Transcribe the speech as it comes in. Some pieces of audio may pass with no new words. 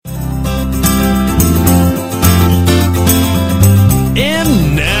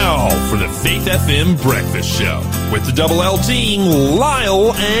FM Breakfast Show with the Double L team,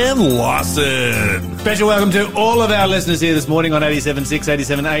 Lyle and Lawson. Special welcome to all of our listeners here this morning on 87.6,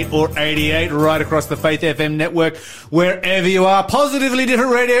 87.8 or 88 right across the Faith FM network, wherever you are. Positively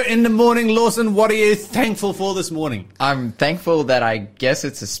Different Radio in the morning. Lawson, what are you thankful for this morning? I'm thankful that I guess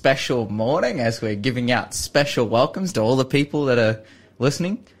it's a special morning as we're giving out special welcomes to all the people that are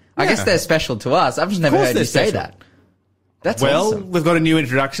listening. I guess they're special to us. I've just never heard you say that. That's awesome. We've got a new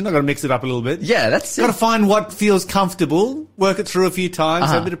introduction. I've got to mix it up a little bit. Yeah, that's it. Got to find what feels comfortable, work it through a few times,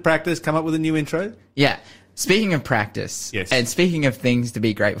 have a bit of practice, come up with a new intro. Yeah. Speaking of practice, and speaking of things to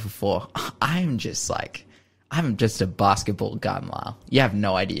be grateful for, I'm just a basketball gun, Lyle. You have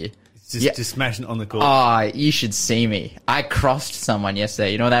no idea. Just smashing it on the court. Oh, you should see me. I crossed someone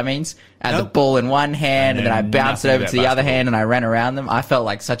yesterday. You know what that means? I had the ball in one hand, and then I bounced it over to the other hand, and I ran around them. I felt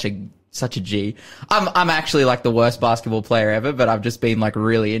like such a G. I'm actually like the worst basketball player ever, but I've just been like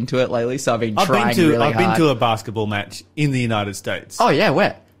really into it lately, so I've been trying really hard. I've been to a basketball match in the United States. Oh yeah,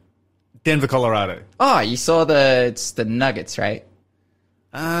 where? Denver, Colorado. Oh, you saw it's the Nuggets, right?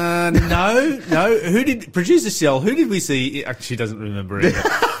 No. Producer Shell, who did we see? She doesn't remember either.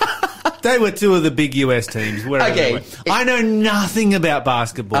 They were two of the big US teams. Okay. I know nothing about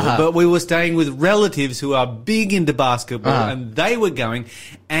basketball, but we were staying with relatives who are big into basketball, and they were going,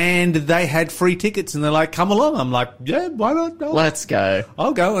 and they had free tickets, and they're like, come along. I'm like, yeah, why not? Let's go.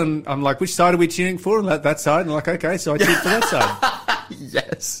 I'll go. And I'm like, which side are we cheering for? And that side. And I'm like, okay, so I cheered for that side.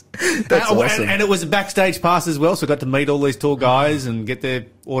 Yes. That's awesome. And it was a backstage pass as well, so I got to meet all these tall guys and get their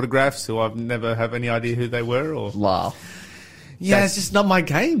autographs, who I've never have any idea who they were. Wow. Yeah, it's just not my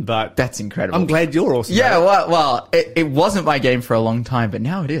game, but that's incredible. I'm glad you're awesome. Yeah, well, it wasn't my game for a long time, but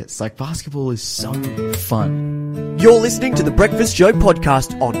now it is. Like, basketball is so fun. You're listening to the Breakfast Show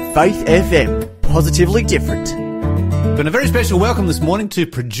podcast on Faith FM. Positively different. But a very special welcome this morning to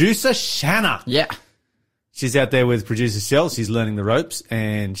producer Shanna. Yeah. She's out there with producer Shell. She's learning the ropes,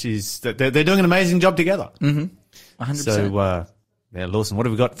 and they're doing an amazing job together. Mm-hmm. 100%. So, yeah, Lawson, what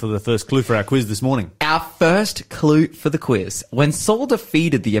have we got for the first clue for our quiz this morning? Our first clue for the quiz. When Saul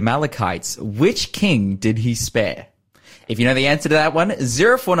defeated the Amalekites, which king did he spare? If you know the answer to that one,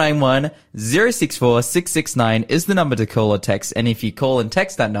 0491 064 669 is the number to call or text. And if you call and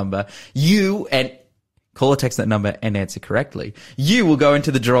text that number, call or text that number and answer correctly, you will go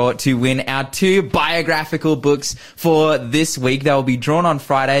into the draw to win our 2 biographical books for this week. They will be drawn on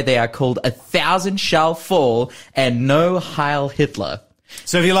Friday. They are called 1,000 Shall Fall and No Heil Hitler.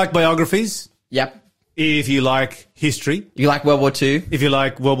 So if you like biographies. Yep. If you like history. If you like World War II. If you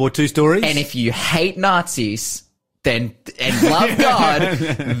like World War II stories. And if you hate Nazis, and love God,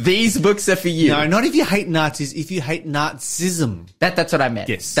 these books are for you. No, not if you hate Nazis, if you hate Nazism. That's what I meant.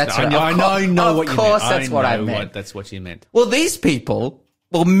 Yes. That's I know what you meant. Of course, that's what I meant. That's what you meant. Well, these people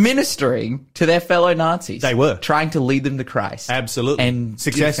were ministering to their fellow Nazis. They were. Trying to lead them to Christ. Absolutely. And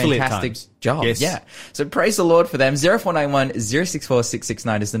successfully did a fantastic at times. job. Yes. Yeah. So praise the Lord for them. 0491 064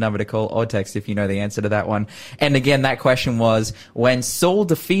 669 is the number to call or text if you know the answer to that one. And again, that question was, when Saul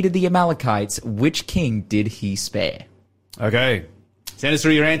defeated the Amalekites, which king did he spare? Okay. Send us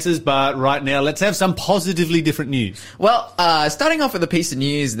through your answers, but right now, let's have some positively different news. Well, starting off with a piece of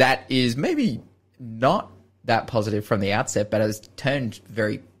news that is maybe not that positive from the outset, but has turned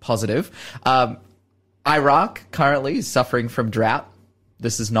very positive. Iraq currently is suffering from drought.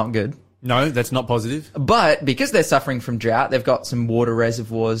 This is not good. No, that's not positive. But because they're suffering from drought, they've got some water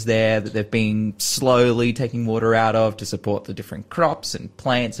reservoirs there that they've been slowly taking water out of to support the different crops and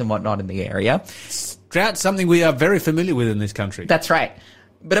plants and whatnot in the area. Drought's something we are very familiar with in this country. That's right.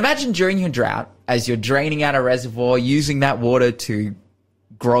 But imagine during your drought, as you're draining out a reservoir, using that water to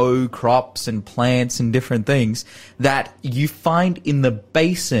grow crops and plants and different things, that you find in the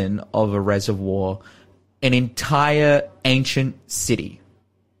basin of a reservoir an entire ancient city.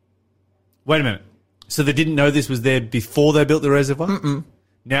 Wait a minute. So they didn't know this was there before they built the reservoir? Mm-mm.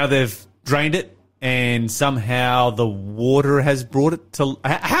 Now they've drained it and somehow the water has brought it to...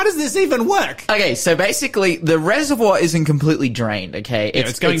 How does this even work? Okay, so basically the reservoir isn't completely drained, okay?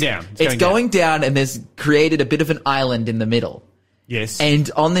 It's going down. It's going down and there's created a bit of an island in the middle. Yes. And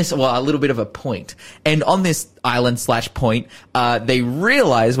on this, well, a little bit of a point. And on this island/point, they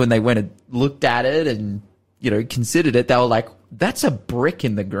realized when they went and looked at it and, considered it, they were like, that's a brick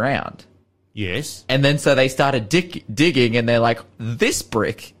in the ground. Yes. And then so they started digging and they're like, this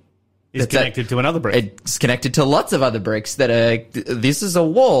brick is connected to another brick. It's connected to lots of other bricks that are, this is a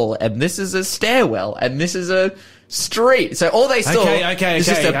wall and this is a stairwell and this is a street. So all they saw is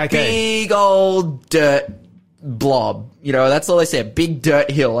just a big old dirt blob. That's all they see, a big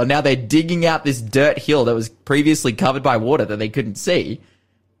dirt hill. And now they're digging out this dirt hill that was previously covered by water that they couldn't see.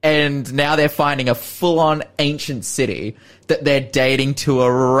 And now they're finding a full-on ancient city that they're dating to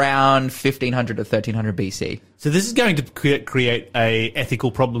around 1500 to 1300 BC. So this is going to create a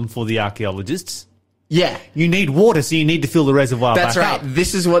ethical problem for the archaeologists. Yeah. You need water, so you need to fill the reservoir That's back right. up.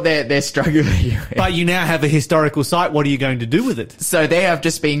 This is what they're struggling with. But you now have a historical site. What are you going to do with it? So they have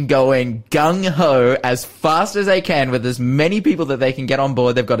just been going gung-ho as fast as they can with as many people that they can get on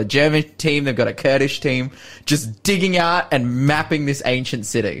board. They've got a German team, they've got a Kurdish team, just digging out and mapping this ancient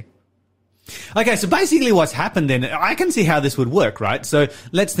city. Okay, so basically what's happened then, I can see how this would work, right? So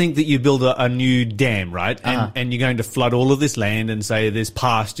let's think that you build a new dam, right? And you're going to flood all of this land and say there's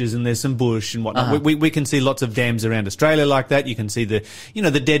pastures and there's some bush and whatnot. We can see lots of dams around Australia like that. You can see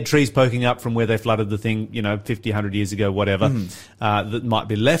the dead trees poking up from where they flooded the thing, 50, 100 years ago, whatever, that might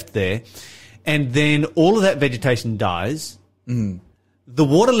be left there. And then all of that vegetation dies. The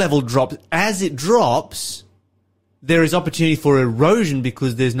water level drops. As it drops, there is opportunity for erosion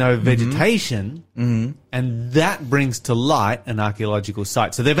because there's no vegetation, and that brings to light an archaeological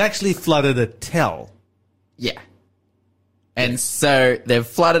site. So they've actually flooded a tell. Yeah. And so they've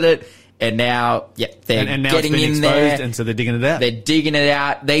flooded it, and now, they're and now getting it's been in exposed, there. and so they're digging it out. They're digging it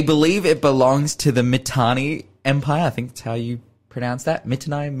out. They believe it belongs to the Mitanni Empire. I think that's how you pronounce that.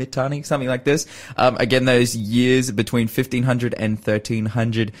 Mitanni, something like this. Again, those years between 1500 and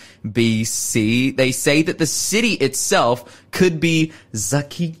 1300 BC. They say that the city itself could be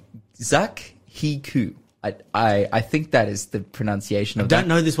Zakhiku. I think that is the pronunciation of that. Don't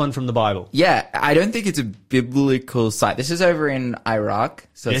know this one from the Bible. Yeah, I don't think it's a biblical site. This is over in Iraq,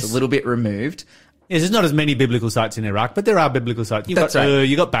 so Yes. it's a little bit removed. Yes, there's not as many biblical sites in Iraq, but there are biblical sites. That's right.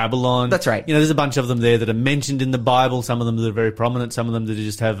 You got Babylon. That's right. There's a bunch of them there that are mentioned in the Bible. Some of them that are very prominent. Some of them that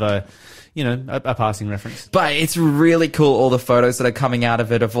just have a passing reference. But it's really cool, all the photos that are coming out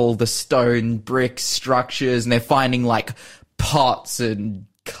of it, of all the stone, brick structures, and they're finding like pots and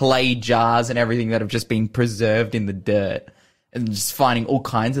clay jars and everything that have just been preserved in the dirt. And just finding all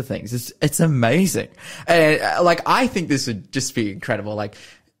kinds of things. It's amazing. And I think this would just be incredible. I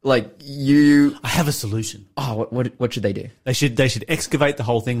have a solution. Oh, what should they do? They should excavate the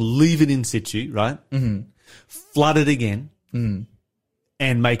whole thing, leave it in situ, right? Mm-hmm. Flood it again, and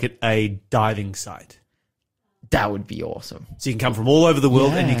make it a diving site. That would be awesome. So you can come from all over the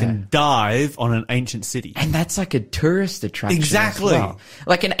world and you can dive on an ancient city. And that's like a tourist attraction. Exactly. As well.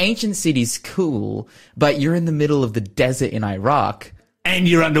 Like an ancient city's cool, but you're in the middle of the desert in Iraq. And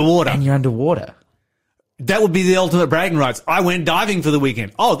you're underwater. That would be the ultimate bragging rights. I went diving for the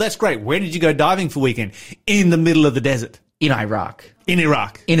weekend. Oh, that's great. Where did you go diving for weekend? In the middle of the desert. In Iraq. In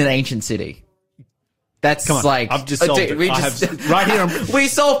Iraq. In an ancient city. That's Come on, like... I've just solved it. Right here on... We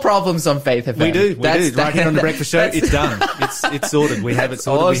solve problems on Faith FM. We do. Right here on The Breakfast Show, it's done. It's sorted. We have it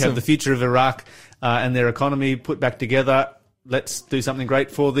sorted. Awesome. We have the future of Iraq and their economy put back together. Let's do something great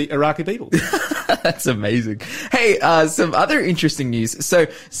for the Iraqi people. That's amazing. Hey, some other interesting news. So,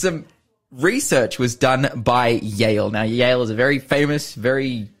 some research was done by Yale. Now, Yale is a very famous,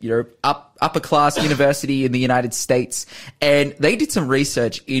 very, upper class university in the United States. And they did some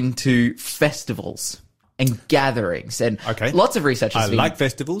research into festivals and gatherings, and lots of research has been... I like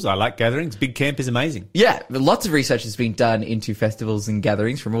festivals. I like gatherings. Big Camp is amazing. Yeah, lots of research has been done into festivals and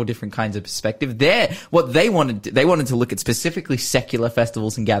gatherings from all different kinds of perspective. They wanted to look at specifically secular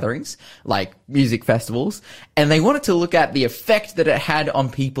festivals and gatherings, like music festivals, and they wanted to look at the effect that it had on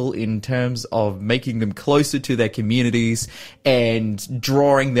people in terms of making them closer to their communities and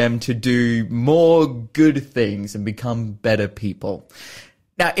drawing them to do more good things and become better people.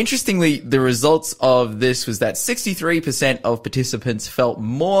 Now, interestingly, the results of this was that 63% of participants felt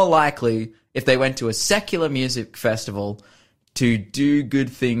more likely if they went to a secular music festival to do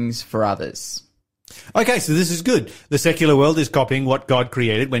good things for others. Okay, so this is good. The secular world is copying what God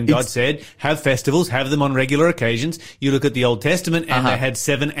created when God said, have festivals, have them on regular occasions. You look at the Old Testament and they had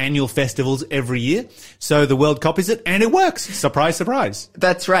 7 annual festivals every year. So the world copies it and it works. Surprise, surprise.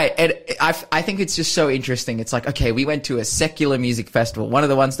 That's right. And I think it's just so interesting. It's like, okay, we went to a secular music festival. One of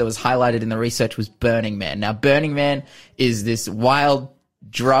the ones that was highlighted in the research was Burning Man. Now, Burning Man is this wild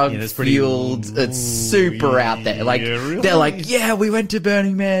drug-fueled, it's super out there. Like, really? They're like, yeah, we went to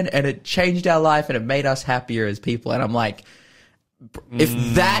Burning Man and it changed our life and it made us happier as people. And I'm like,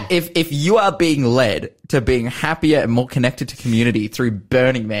 if you are being led to being happier and more connected to community through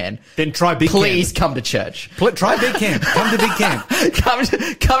Burning Man, then try Big Please Camp. Come to church. Try Big Camp. Come to Big Camp.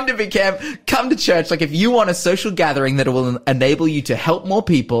 Come to Big Camp. Come to church. Like, if you want a social gathering that will enable you to help more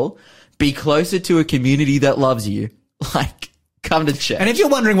people, be closer to a community that loves you, like, come to church. And if you're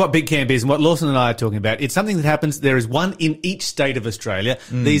wondering what Big Camp is and what Lawson and I are talking about, it's something that happens. There is one in each state of Australia.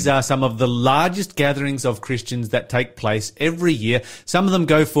 These are some of the largest gatherings of Christians that take place every year. Some of them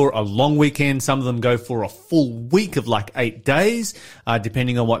go for a long weekend. Some of them go for a full week of like 8 days,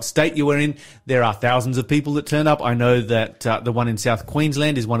 depending on what state you are in. There are thousands of people that turn up. I know that the one in South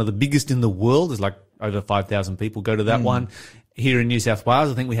Queensland is one of the biggest in the world. There's like over 5,000 people go to that one. Here in New South Wales,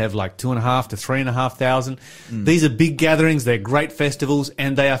 I think we have like 2,500 to 3,500. These are big gatherings. They're great festivals,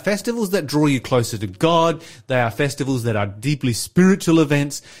 and they are festivals that draw you closer to God. They are festivals that are deeply spiritual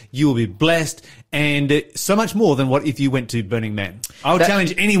events. You will be blessed, and so much more than what if you went to Burning Man. I would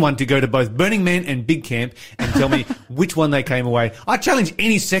challenge anyone to go to both Burning Man and Big Camp and tell me which one they came away. I challenge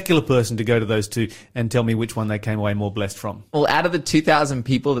any secular person to go to those two and tell me which one they came away more blessed from. Well, out of the 2,000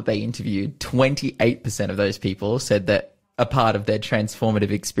 people that they interviewed, 28% of those people said that a part of their transformative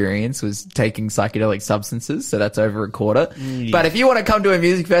experience was taking psychedelic substances, so that's over a quarter. But if you want to come to a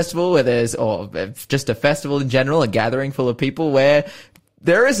music festival where there's, or just a festival in general, a gathering full of people where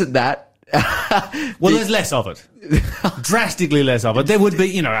there isn't that. Well, there's less of it. Drastically less of it. There would be,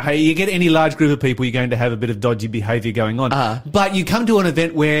 hey, you get any large group of people, you're going to have a bit of dodgy behaviour going on. But you come to an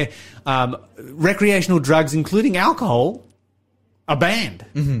event where recreational drugs, including alcohol, are banned.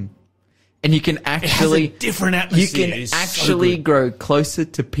 Mm-hmm. And you can actually, it has a different atmosphere. You can actually grow closer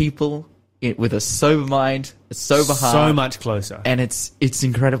to people with a sober mind, a sober heart. So much closer. And it's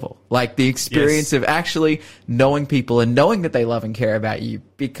incredible. Like the experience of actually knowing people and knowing that they love and care about you,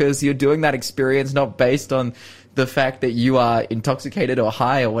 because you're doing that experience not based on the fact that you are intoxicated or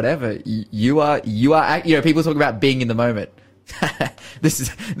high or whatever. You are, people talk about being in the moment.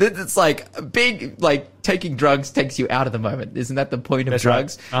 It's like big, like taking drugs takes you out of the moment. Isn't that the point of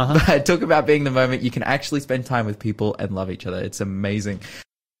drugs? Right. But talk about being in the moment. You can actually spend time with people and love each other. It's amazing.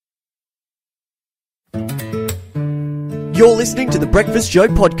 You're listening to the Breakfast Show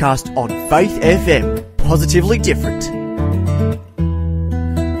podcast on Faith FM. Positively different.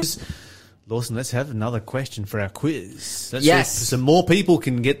 Lawson, let's have another question for our quiz. Yes. So more people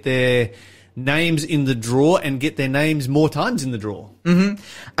can get their names in the draw and get their names more times in the draw. Mm-hmm.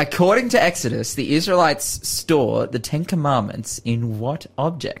 According to Exodus, the Israelites store the Ten Commandments in what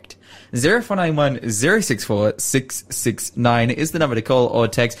object? 0491 064 669 is the number to call or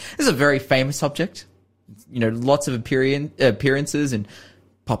text. This is a very famous object. Lots of appearances in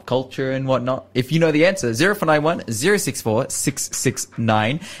pop culture and whatnot. If you know the answer, 0491 064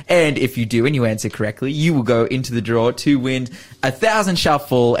 669. And if you do and you answer correctly, you will go into the draw to win 1,000 Shall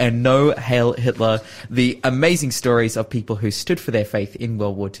Fall and No Hail Hitler, the amazing stories of people who stood for their faith in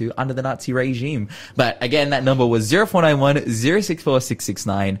World War II under the Nazi regime. But again, that number was 0491 064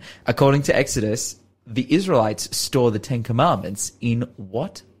 669. According to Exodus, the Israelites store the Ten Commandments in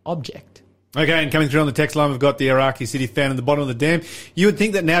what object? Okay, and coming through on the text line, we've got the Iraqi city found in the bottom of the dam. You would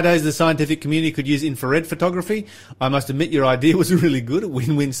think that nowadays the scientific community could use infrared photography. I must admit your idea was really good, a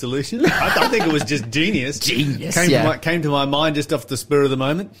win-win solution. I think it was just genius. Came to my mind just off the spur of the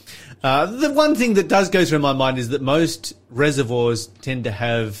moment. The one thing that does go through my mind is that most reservoirs tend to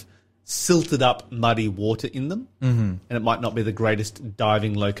have silted up muddy water in them, and it might not be the greatest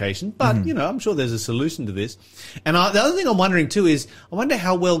diving location, but I'm sure there's a solution to this. And the other thing I'm wondering too is I wonder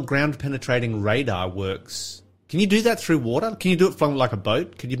how well ground penetrating radar works. Can you do that through water? Can you do it from like a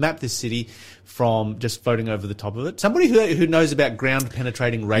boat? Could you map this city from just floating over the top of it? Somebody who knows about ground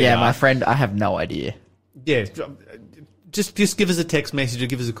penetrating radar. Yeah, my friend, I have no idea. Yeah, just give us a text message or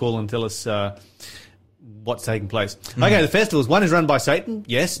give us a call and tell us what's taking place. Okay, the festivals. One is run by Satan.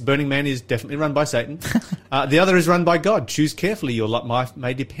 Yes, Burning Man is definitely run by Satan. The other is run by God. Choose carefully. Your life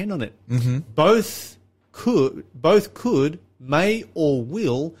may depend on it. Both could, may, or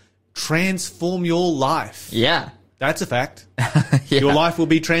will transform your life. Yeah. That's a fact. Your life will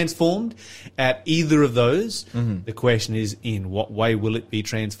be transformed at either of those. The question is, in what way will it be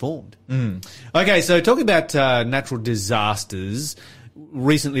transformed? Okay, so talking about natural disasters,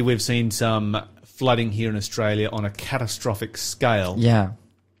 recently we've seen some flooding here in Australia on a catastrophic scale. Yeah.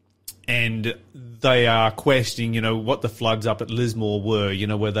 And they are questioning, what the floods up at Lismore were.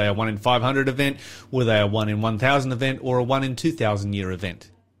 Were they a 1 in 500 event? Were they a 1 in 1,000 event or a 1 in 2,000 year event?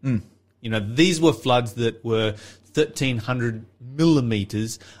 These were floods that were 1,300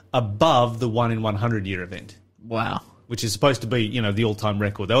 millimetres above the 1 in 100 year event. Wow. Which is supposed to be, the all-time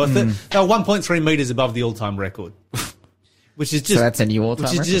record. They were 1.3 metres above the all-time record. Which is just, so that's a new all-time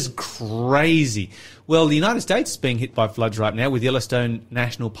record? Which is just crazy. Well, the United States is being hit by floods right now, with Yellowstone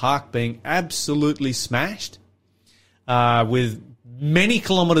National Park being absolutely smashed, with many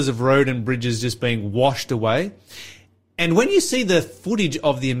kilometres of road and bridges just being washed away. And when you see the footage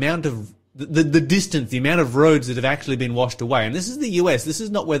of the the distance, the amount of roads that have actually been washed away. And this is the US. This is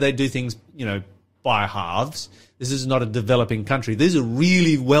not where they do things, by halves. This is not a developing country. These are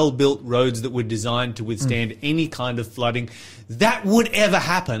really well-built roads that were designed to withstand any kind of flooding that would ever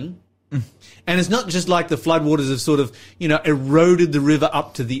happen. And it's not just like the floodwaters have sort of, eroded the river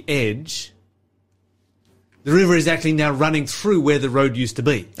up to the edge. The river is actually now running through where the road used to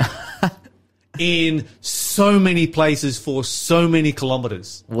be. In so many places for so many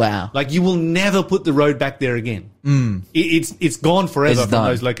kilometers. Wow. Like, you will never put the road back there again. It's gone forever from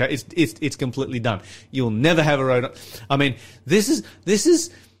those locations. It's completely done. You'll never have a road. I mean, this is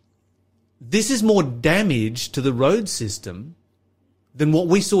more damage to the road system than what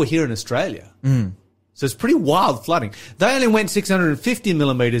we saw here in Australia. So it's pretty wild flooding. They only went 650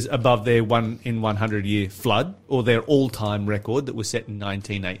 millimetres above their 1 in 100 year flood, or their all-time record that was set in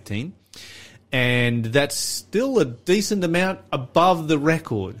 1918. And that's still a decent amount above the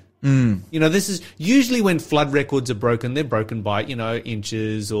record. This is usually when flood records are broken, they're broken by,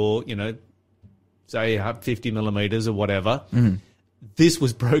 inches or, say 50 millimetres or whatever. This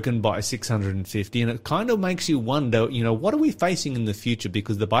was broken by 650, and it kind of makes you wonder, what are we facing in the future?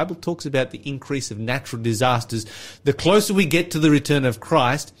 Because the Bible talks about the increase of natural disasters the closer we get to the return of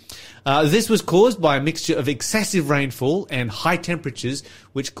Christ. This was caused by a mixture of excessive rainfall and high temperatures,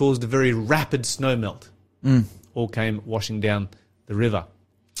 which caused a very rapid snowmelt. All came washing down the river.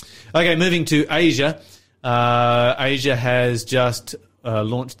 Okay, moving to Asia. Asia has just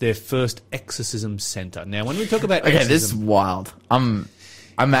launched their first exorcism center. Now, when we talk about exorcism, this is wild. I'm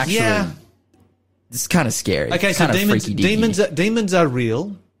actually. Yeah. It's kind of scary. Okay, so demons are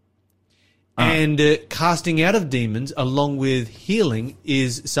real, and casting out of demons, along with healing,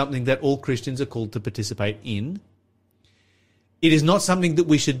 is something that all Christians are called to participate in. It is not something that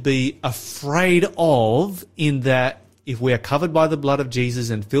we should be afraid of, in that if we are covered by the blood of Jesus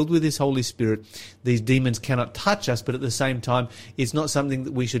and filled with His Holy Spirit, these demons cannot touch us. But at the same time, it's not something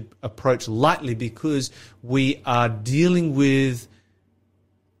that we should approach lightly, because we are dealing with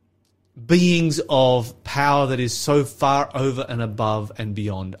beings of power that is so far over and above and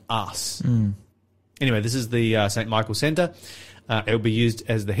beyond us. Anyway, this is the St. Michael Center. It will be used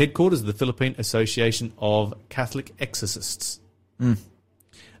as the headquarters of the Philippine Association of Catholic Exorcists.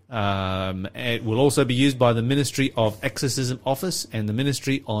 It will also be used by the Ministry of Exorcism Office and the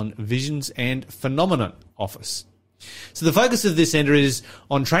Ministry on Visions and Phenomenon Office. So the focus of this center is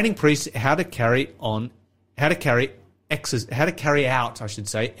on training priests how to carry out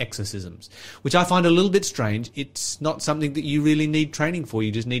exorcisms, which I find a little bit strange. It's not something that you really need training for.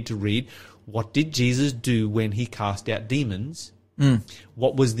 You just need to read, what did Jesus do when He cast out demons?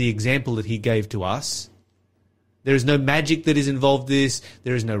 What was the example that He gave to us? There is no magic that is involved in this.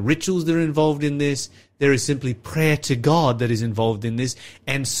 There is no rituals that are involved in this. There is simply prayer to God that is involved in this,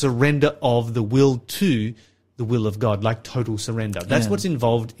 and surrender of the will to the will of God, like total surrender. That's what's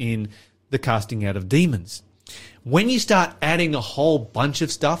involved in the casting out of demons. When you start adding a whole bunch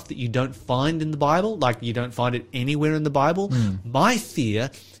of stuff that you don't find in the Bible, like you don't find it anywhere in the Bible, my fear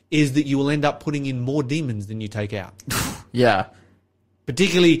is that you will end up putting in more demons than you take out. Yeah.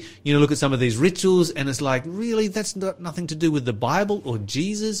 Particularly, look at some of these rituals, and it's like, really, that's nothing to do with the Bible or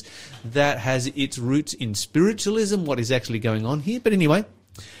Jesus. That has its roots in spiritualism, what is actually going on here. But anyway,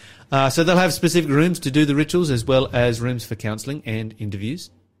 so they'll have specific rooms to do the rituals, as well as rooms for counseling and interviews.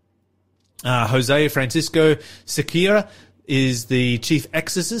 Jose Francisco Sequeira is the chief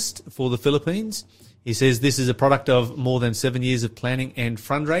exorcist for the Philippines. He says this is a product of more than 7 years of planning and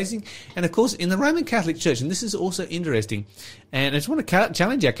fundraising. And of course, in the Roman Catholic Church, and this is also interesting, and I just want to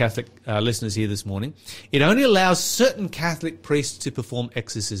challenge our Catholic listeners here this morning, it only allows certain Catholic priests to perform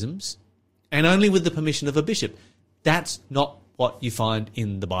exorcisms, and only with the permission of a bishop. That's not what you find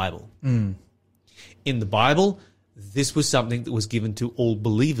in the Bible. In the Bible, this was something that was given to all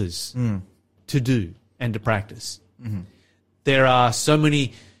believers to do and to practice. There are so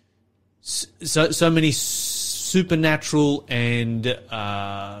many supernatural and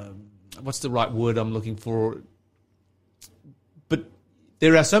what's the right word I'm looking for? But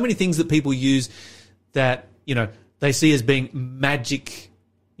there are so many things that people use that, they see as being magic,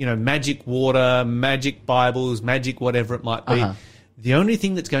 magic water, magic Bibles, magic whatever it might be. The only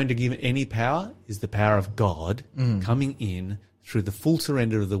thing that's going to give it any power is the power of God coming in through the full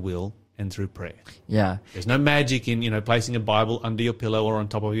surrender of the will and through prayer. Yeah. There's no magic in, placing a Bible under your pillow or on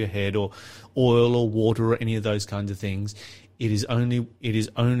top of your head, or oil or water or any of those kinds of things. It is only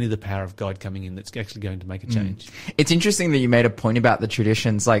the power of God coming in that's actually going to make a change. It's interesting that you made a point about the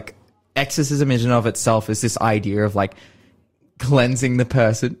traditions. Like, exorcism in and of itself is this idea of, like, cleansing the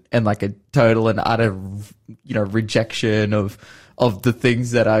person and like a total and utter, rejection of the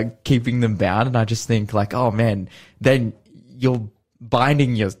things that are keeping them bound. And I just think like, oh man, then you're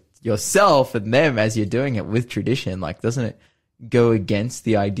binding yourself and them as you're doing it with tradition. Like, doesn't it go against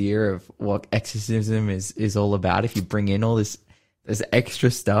the idea of what exorcism is all about if you bring in all this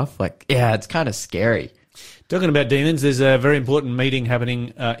extra stuff? Like, yeah, it's kind of scary. Talking about demons, there's a very important meeting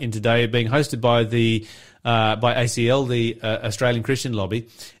happening in today, being hosted by by ACL, the Australian Christian Lobby,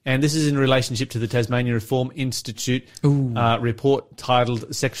 and this is in relationship to the Tasmania Reform Institute report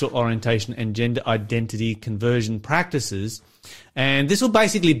titled "Sexual Orientation and Gender Identity Conversion Practices," and this will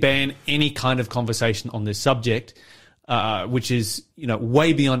basically ban any kind of conversation on this subject, which is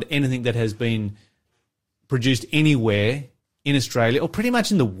way beyond anything that has been produced anywhere in Australia, or pretty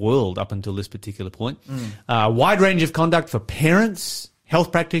much in the world up until this particular point. Wide range of conduct for parents,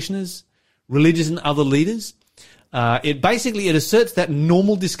 health practitioners, religious and other leaders. It asserts that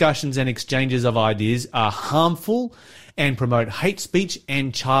normal discussions and exchanges of ideas are harmful and promote hate speech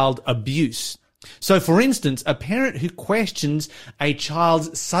and child abuse. So, for instance, a parent who questions a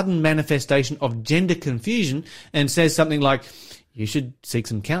child's sudden manifestation of gender confusion and says something like, "You should seek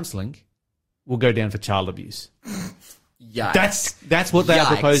some counselling," will go down for child abuse. Yikes. That's what they are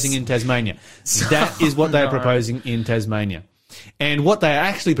proposing in Tasmania. That is what they are proposing in Tasmania. And what they are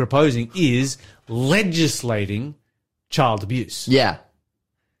actually proposing is legislating child abuse. Yeah.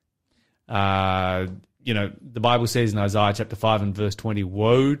 The Bible says in Isaiah chapter 5 and verse 20,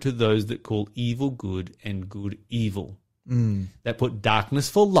 "Woe to those that call evil good and good evil, that put darkness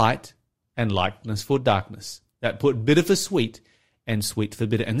for light and lightness for darkness, that put bitter for sweet and sweet for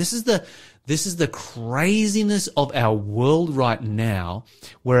bitter." And this is the craziness of our world right now,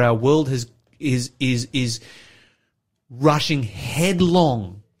 where our world is rushing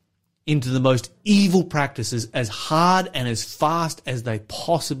headlong into the most evil practices as hard and as fast as they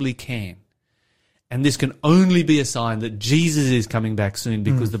possibly can. And this can only be a sign that Jesus is coming back soon,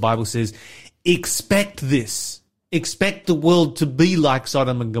 because the Bible says, expect this. Expect the world to be like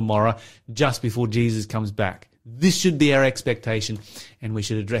Sodom and Gomorrah just before Jesus comes back. This should be our expectation, and we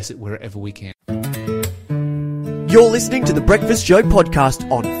should address it wherever we can. You're listening to the Breakfast Show podcast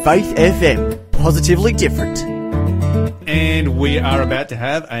on Faith FM. Positively different. And we are about to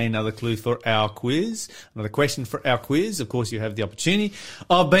have another clue for our quiz, another question for our quiz. Of course, you have the opportunity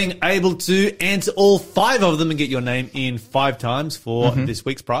of being able to answer all 5 of them and get your name in 5 times for this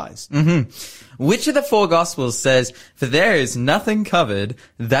week's prize. Which of the 4 Gospels says, "For there is nothing covered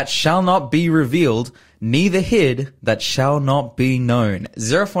that shall not be revealed, neither hid that shall not be known"?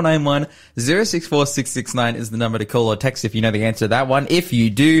 0491 064 669 is the number to call or text if you know the answer to that one. If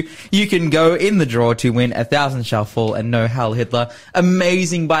you do, you can go in the draw to win 1,000 Shall Fall and No Heil Hitler.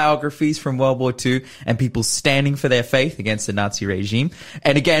 Amazing biographies from World War II and people standing for their faith against the Nazi regime.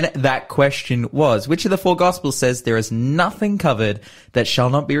 And again, that question was, which of the 4 Gospels says there is nothing covered that shall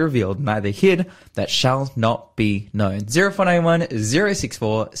not be revealed, neither hid that shall not be known? 0491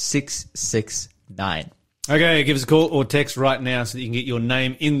 064 669. Okay, give us a call or text right now so that you can get your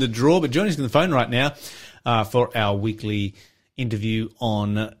name in the draw. But joining us on the phone right now for our weekly interview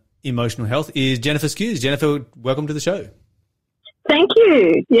on emotional health is Jennifer Skews. Jennifer, welcome to the show. Thank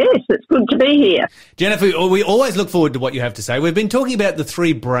you. Yes, it's good to be here. Jennifer, we always look forward to what you have to say. We've been talking about the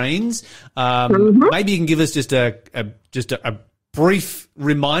 3 brains. Maybe you can give us just a brief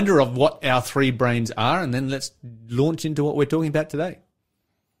reminder of what our 3 brains are, and then let's launch into what we're talking about today.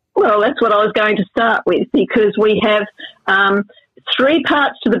 Well, that's what I was going to start with, because we have 3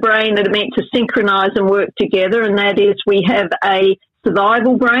 parts to the brain that are meant to synchronise and work together, and that is we have a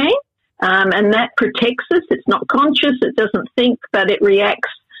survival brain, and that protects us. It's not conscious, it doesn't think, but it reacts.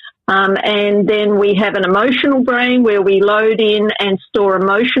 And then we have an emotional brain where we load in and store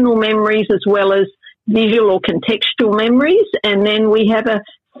emotional memories as well as visual or contextual memories. And then we have a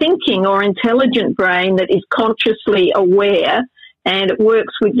thinking or intelligent brain that is consciously aware, and it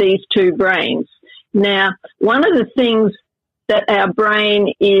works with these 2 brains. Now, one of the things that our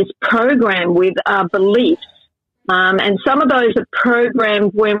brain is programmed with are beliefs. And some of those are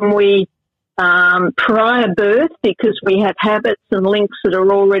programmed when we prior birth, because we have habits and links that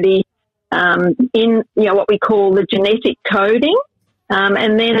are already in what we call the genetic coding.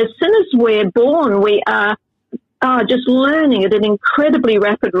 And then as soon as we're born, we are just learning at an incredibly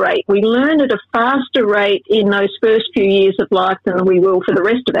rapid rate. We learn at a faster rate in those first few years of life than we will for the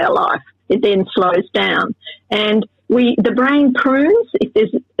rest of our life. It then slows down. And the brain prunes.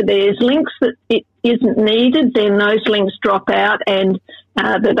 If there's links that it isn't needed, then those links drop out, and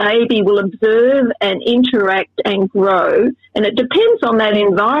The baby will observe and interact and grow, and it depends on that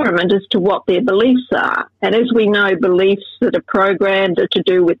environment as to what their beliefs are. And as we know, beliefs that are programmed are to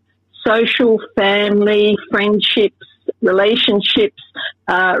do with social, family, friendships, relationships,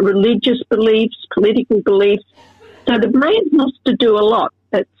 religious beliefs, political beliefs. So the brain has to do a lot.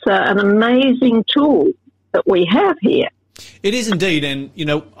 It's an amazing tool that we have here. It is indeed, and,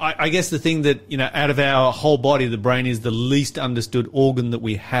 I guess the thing that, out of our whole body, the brain is the least understood organ that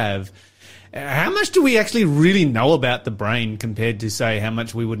we have. How much do we actually really know about the brain compared to, say, how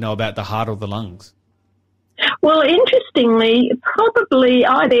much we would know about the heart or the lungs? Well, interestingly, probably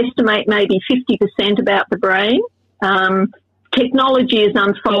I'd estimate maybe 50% about the brain. Technology is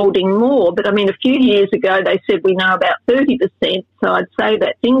unfolding more, but, a few years ago they said we know about 30%, so I'd say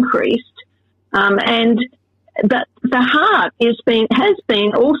that's increased. But the heart has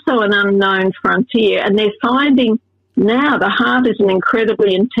been also an unknown frontier, and they're finding now the heart is an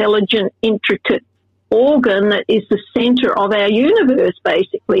incredibly intelligent, intricate organ that is the centre of our universe,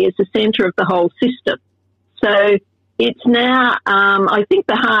 basically. It's the centre of the whole system. So it's now, I think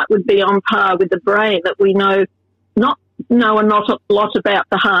the heart would be on par with the brain, that we know not a lot about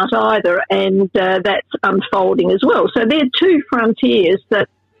the heart either, and that's unfolding as well. So there are two frontiers that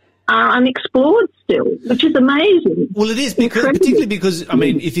are unexplored still, which is amazing. Well, it is, particularly because,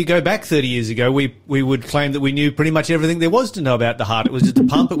 if you go back 30 years ago, we would claim that we knew pretty much everything there was to know about the heart. It was just a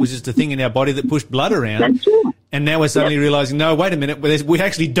pump. It was just a thing in our body that pushed blood around. That's right. And now we're suddenly realising, no, wait a minute, we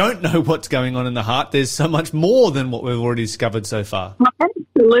actually don't know what's going on in the heart. There's so much more than what we've already discovered so far.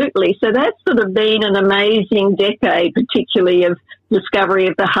 Absolutely. So that's sort of been an amazing decade, particularly of discovery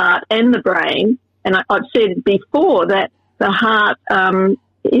of the heart and the brain. And I've said before that the heart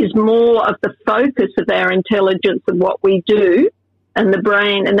is more of the focus of our intelligence and what we do, and the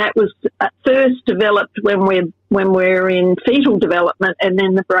brain, and that was first developed when we're in fetal development, and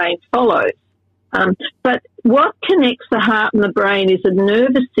then the brain follows. But what connects the heart and the brain is a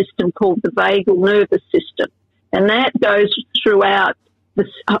nervous system called the vagal nervous system, and that goes throughout the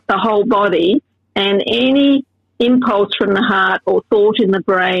whole body, and any impulse from the heart or thought in the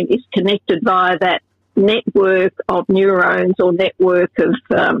brain is connected via that network of neurons or network of,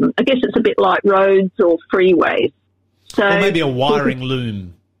 I guess it's a bit like roads or freeways. So, or maybe a wiring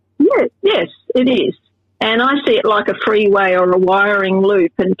loom. Yes, it is. And I see it like a freeway or a wiring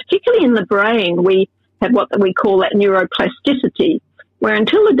loop. And particularly in the brain, we have what we call that neuroplasticity, where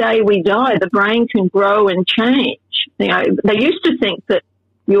until the day we die, the brain can grow and change. They used to think that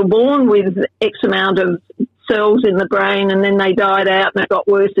you're born with X amount of cells in the brain and then they died out and it got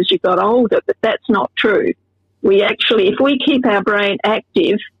worse as you got older, but that's not true. We actually, if we keep our brain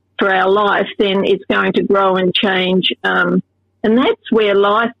active for our life, then it's going to grow and change, and that's where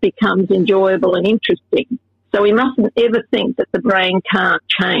life becomes enjoyable and interesting. So we mustn't ever think that the brain can't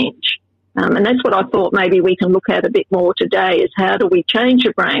change. And that's what I thought maybe we can look at a bit more today, is how do we change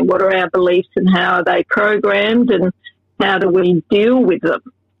the brain? What are our beliefs and how are they programmed, and how do we deal with them?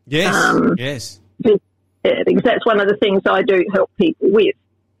 Yes, yes. Because that's one of the things I do help people with.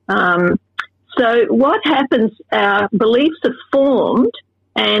 So what happens, our beliefs are formed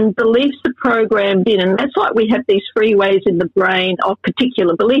and beliefs are programmed in, and that's like we have these freeways in the brain of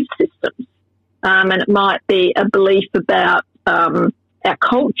particular belief systems. And it might be a belief about our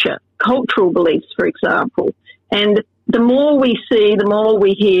culture, cultural beliefs, for example. And the more we see, the more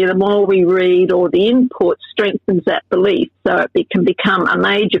we hear, the more we read, or the input strengthens that belief, so it can become a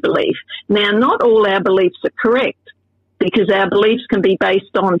major belief. Now, not all our beliefs are correct, because our beliefs can be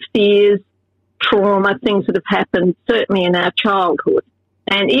based on fears, trauma, things that have happened certainly in our childhood.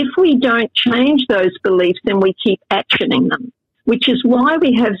 And if we don't change those beliefs, then we keep actioning them, which is why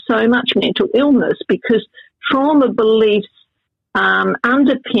we have so much mental illness, because trauma beliefs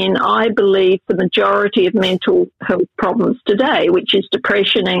underpin, I believe, the majority of mental health problems today, which is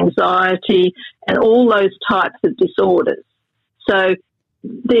depression, anxiety, and all those types of disorders. So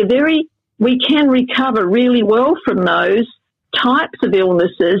we can recover really well from those types of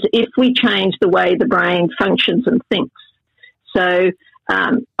illnesses if we change the way the brain functions and thinks. So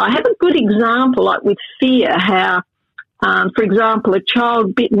I have a good example, like with fear, how, for example, a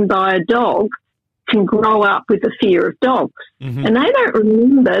child bitten by a dog can grow up with a fear of dogs. Mm-hmm. And they don't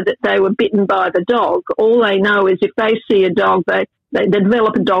remember that they were bitten by the dog. All they know is if they see a dog, they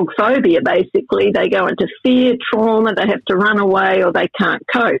develop a dog phobia, basically. They go into fear, trauma, they have to run away, or they can't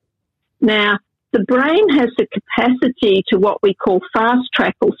cope. Now, the brain has the capacity to what we call fast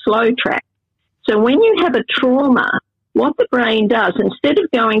track or slow track. So when you have a trauma, what the brain does, instead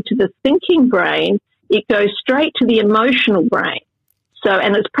of going to the thinking brain, it goes straight to the emotional brain. So,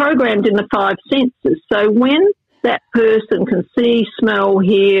 and it's programmed in the five senses. So when that person can see, smell,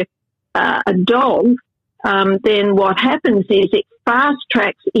 hear a dog, then what happens is it fast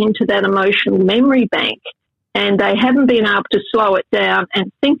tracks into that emotional memory bank, and they haven't been able to slow it down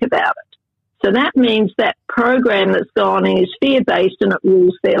and think about it. So that means that program that's gone in is fear-based and it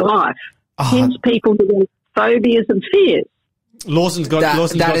rules their life. Hence people develop phobias and fears. Lawson's got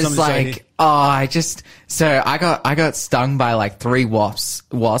something to say here. I got stung by like 3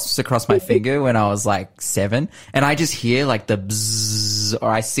 wasps across my finger when I was like 7, and I just hear like the bzzz, or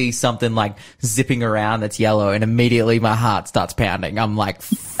I see something like zipping around that's yellow, and immediately my heart starts pounding. I'm like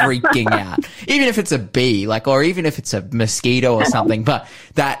freaking out. Even if it's a bee, like, or even if it's a mosquito or something, but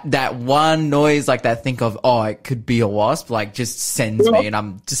that one noise, like that think of, it could be a wasp, like just sends me, and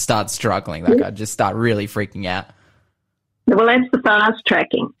I'm just start struggling. Like I just start really freaking out. Well, that's the fast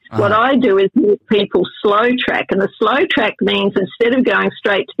tracking. What I do is let people slow track, and the slow track means instead of going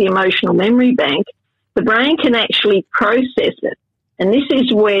straight to the emotional memory bank, the brain can actually process it. And this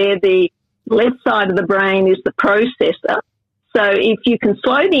is where the left side of the brain is the processor. So if you can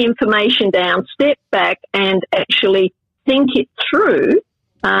slow the information down, step back and actually think it through,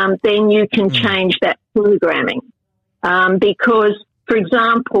 then you can change that programming. Because, for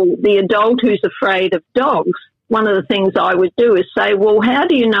example, the adult who's afraid of dogs, one of the things I would do is say, well, how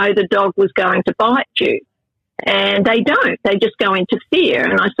do you know the dog was going to bite you? And they don't. They just go into fear.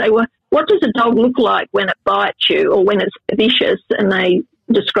 And I say, well, what does a dog look like when it bites you or when it's vicious? And they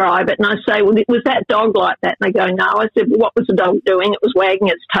describe it. And I say, well, was that dog like that? And they go, no. I said, well, what was the dog doing? It was wagging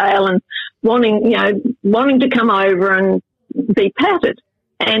its tail and wanting to come over and be patted.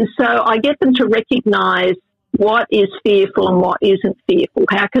 And so I get them to recognise what is fearful and what isn't fearful.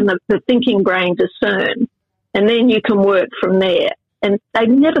 How can the thinking brain discern? And then you can work from there. And they've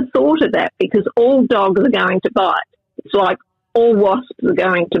never thought of that because all dogs are going to bite. It's like all wasps are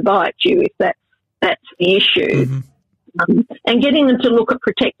going to bite you if that's the issue. Mm-hmm. And getting them to look at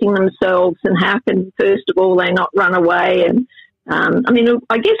protecting themselves and how can, first of all, they not run away. And,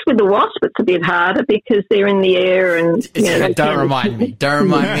 I guess with the wasp it's a bit harder because they're in the air and... Don't remind me.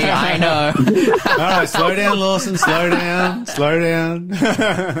 I know. All right, slow down, Lawson. Slow down.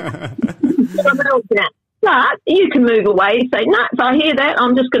 But you can move away. Say, no, if I hear that,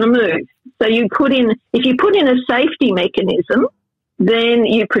 I'm just going to move. So if you put in a safety mechanism, then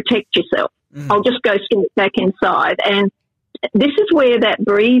you protect yourself. I'll just go straight back inside. And this is where that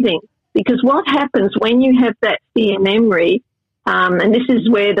breathing, because what happens when you have that fear memory, and this is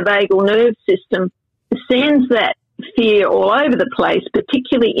where the vagal nerve system sends that fear all over the place,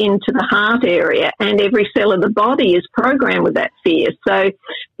 particularly into the heart area, and every cell of the body is programmed with that fear. So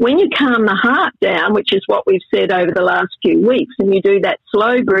when you calm the heart down, which is what we've said over the last few weeks, and you do that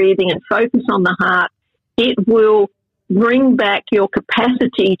slow breathing and focus on the heart, it will bring back your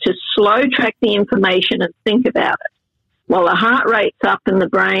capacity to slow track the information and think about it. While the heart rate's up and the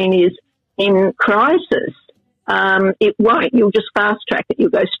brain is in crisis, it won't. You'll just fast track it. You'll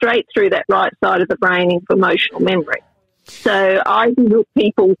go straight through that right side of the brain into emotional memory. So I help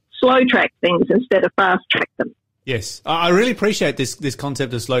people slow track things instead of fast track them. Yes, I really appreciate this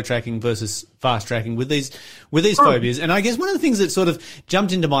concept of slow tracking versus fast tracking with these phobias. And I guess one of the things that sort of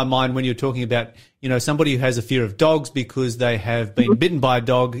jumped into my mind when you're talking about, somebody who has a fear of dogs because they have been bitten by a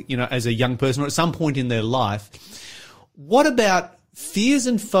dog, as a young person or at some point in their life. What about fears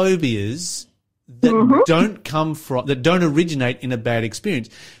and phobias that don't originate in a bad experience?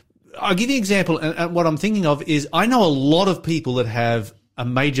 I'll give you an example, and what I'm thinking of is I know a lot of people that have a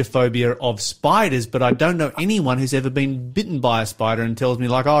major phobia of spiders, but I don't know anyone who's ever been bitten by a spider and tells me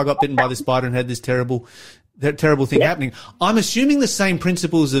like, I got bitten by this spider and had this terrible thing happening. I'm assuming the same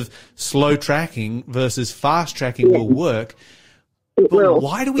principles of slow tracking versus fast tracking will work. But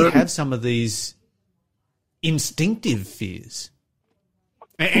why do we have some of these instinctive fears?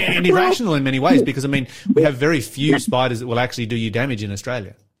 And irrational in many ways, because, we have very few spiders that will actually do you damage in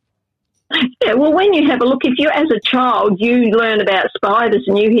Australia. Yeah, well, when you have a look, if you, as a child, you learn about spiders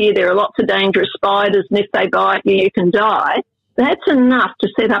and you hear there are lots of dangerous spiders and if they bite you, you can die, that's enough to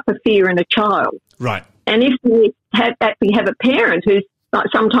set up a fear in a child. Right. And if we have a parent who's, like,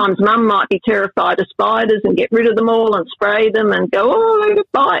 sometimes mum might be terrified of spiders and get rid of them all and spray them and go, they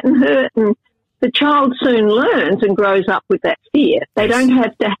bite and hurt, and the child soon learns and grows up with that fear. They don't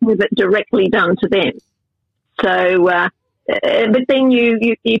have to have it directly done to them. So, but then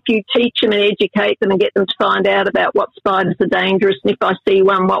if you teach them and educate them and get them to find out about what spiders are dangerous, and if I see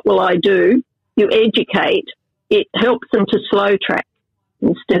one, what will I do? You educate. It helps them to slow track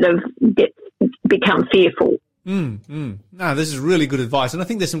instead of become fearful. No, this is really good advice, and I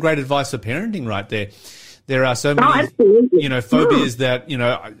think there's some great advice for parenting right there. There are so many, phobias that,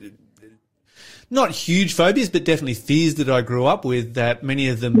 not huge phobias, but definitely fears that I grew up with, that many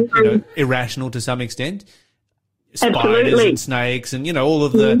of them, you know, irrational to some extent. Spiders and snakes and, you know, all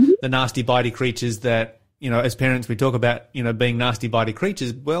of the nasty bitey creatures that, you know, as parents we talk about, you know, being nasty bitey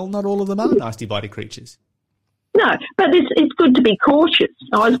creatures. Well, not all of them are nasty bitey creatures. No, but it's good to be cautious.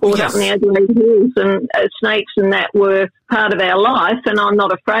 I was brought up in the Adelaide Hills, and snakes and that were part of our life, and I'm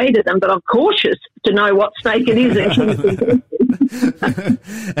not afraid of them, but I'm cautious to know what snake it is.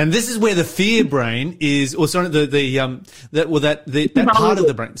 And this is where the fear brain is, or sorry, that part of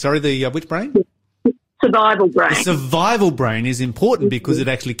the brain. Sorry, which brain? Survival brain. The survival brain is important because it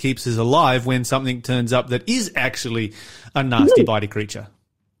actually keeps us alive when something turns up that is actually a nasty bitey creature.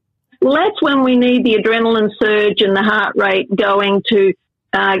 Well, that's when we need the adrenaline surge and the heart rate going to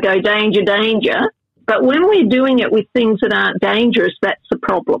go danger, danger. But when we're doing it with things that aren't dangerous, that's the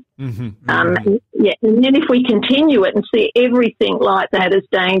problem. And then if we continue it and see everything like that as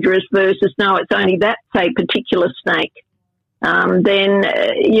dangerous versus no, it's only that, say, particular snake, then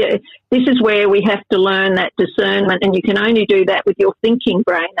this is where we have to learn that discernment, and you can only do that with your thinking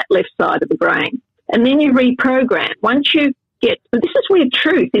brain, that left side of the brain. And then you reprogram. Once you but this is where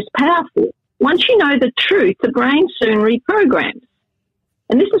truth is powerful. Once you know the truth, the brain soon reprograms.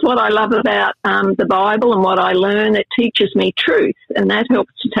 And this is what I love about the Bible and what I learn. It teaches me truth, and that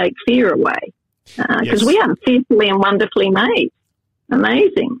helps to take fear away. Because we are fearfully and wonderfully made.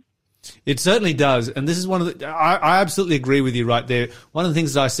 Amazing. It certainly does. And this is one of the, I absolutely agree with you right there. One of the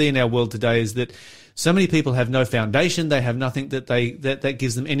things that I see in our world today is that so many people have no foundation. They have nothing that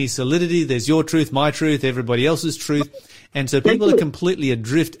gives them any solidity. There's your truth, my truth, everybody else's truth. And so people are completely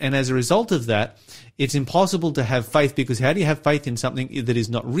adrift. And as a result of that, it's impossible to have faith, because how do you have faith in something that is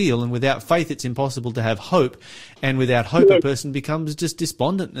not real? And without faith, it's impossible to have hope. And without hope, a person becomes just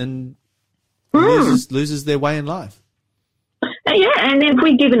despondent and loses their way in life. Yeah, and if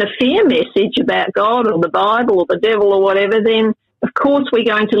we're given a fear message about God or the Bible or the devil or whatever, then of course we're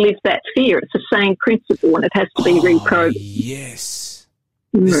going to live that fear. It's the same principle, and it has to be reprogrammed. Yes.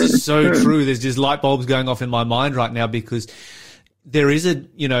 This is so true. There's just light bulbs going off in my mind right now, because there is and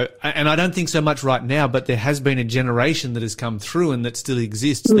I don't think so much right now, but there has been a generation that has come through and that still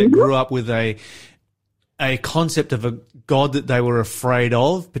exists that grew up with a concept of a God that they were afraid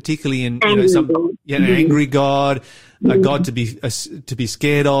of, particularly in an angry God, a God to be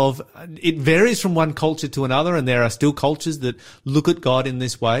scared of. It varies from one culture to another, and there are still cultures that look at God in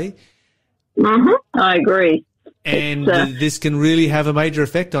this way. I agree. And this can really have a major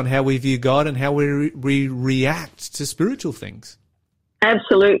effect on how we view God and how we react to spiritual things.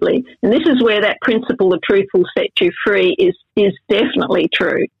 Absolutely. And this is where that principle, the truth will set you free, is definitely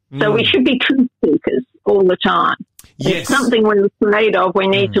true. So we should be truth seekers all the time. Yes. It's something we're afraid of. We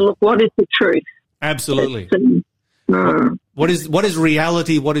need to look, what is the truth? Absolutely. What is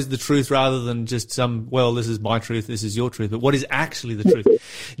reality? What is the truth, rather than just this is my truth, this is your truth, but what is actually the truth?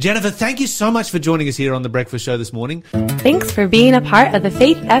 Jennifer, thank you so much for joining us here on The Breakfast Show this morning. Thanks for being a part of the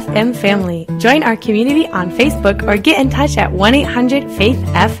Faith FM family. Join our community on Facebook or get in touch at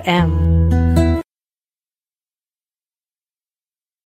 1-800-FAITH-FM.